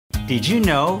Did you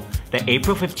know that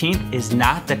April 15th is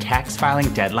not the tax filing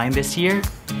deadline this year?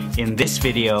 In this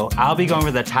video, I'll be going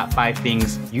over the top 5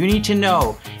 things you need to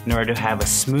know in order to have a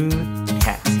smooth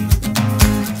tax season.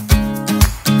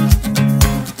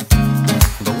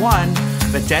 Number 1,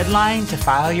 the deadline to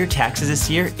file your taxes this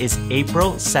year is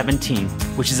April 17th,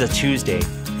 which is a Tuesday.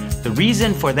 The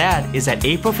reason for that is that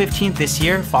April 15th this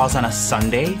year falls on a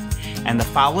Sunday, and the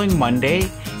following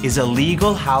Monday is a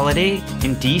legal holiday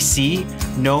in DC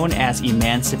known as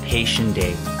Emancipation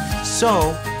Day.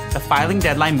 So, the filing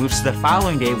deadline moves to the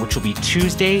following day, which will be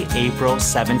Tuesday, April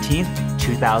 17th,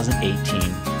 2018.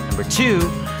 Number 2,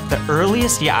 the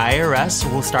earliest the IRS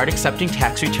will start accepting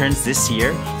tax returns this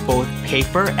year, both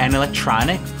paper and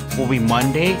electronic, will be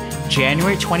Monday,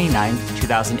 January 29th,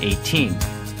 2018.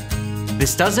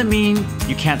 This doesn't mean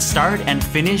you can't start and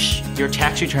finish your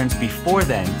tax returns before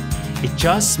then. It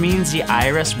just means the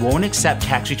IRS won't accept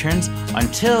tax returns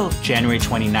until January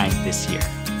 29th this year.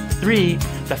 3,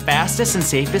 the fastest and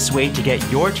safest way to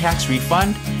get your tax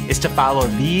refund is to follow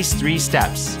these 3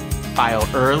 steps. File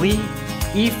early,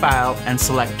 e-file, and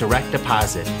select direct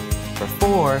deposit. For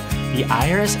 4, the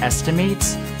IRS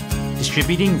estimates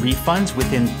distributing refunds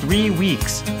within 3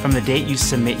 weeks from the date you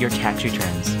submit your tax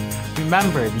returns.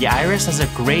 Remember, the IRS has a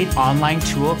great online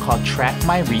tool called Track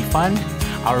My Refund.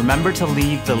 I'll remember to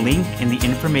leave the link in the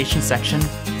information section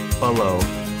below.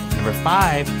 Number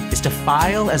 5 is to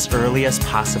file as early as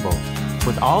possible.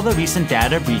 With all the recent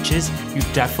data breaches, you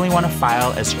definitely want to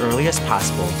file as early as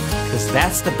possible because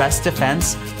that's the best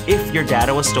defense if your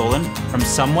data was stolen from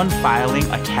someone filing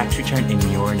a tax return in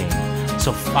your name.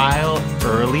 So file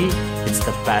early, it's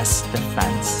the best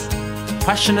defense.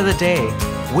 Question of the day,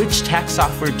 which tax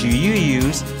software do you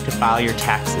use to file your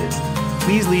taxes?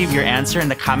 Please leave your answer in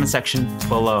the comment section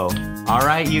below.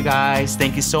 Alright you guys,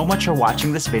 thank you so much for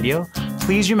watching this video.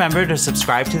 Please remember to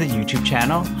subscribe to the YouTube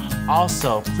channel.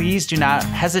 Also, please do not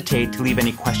hesitate to leave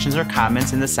any questions or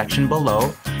comments in the section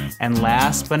below. And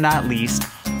last but not least,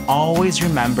 always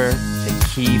remember to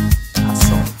keep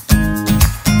hustling.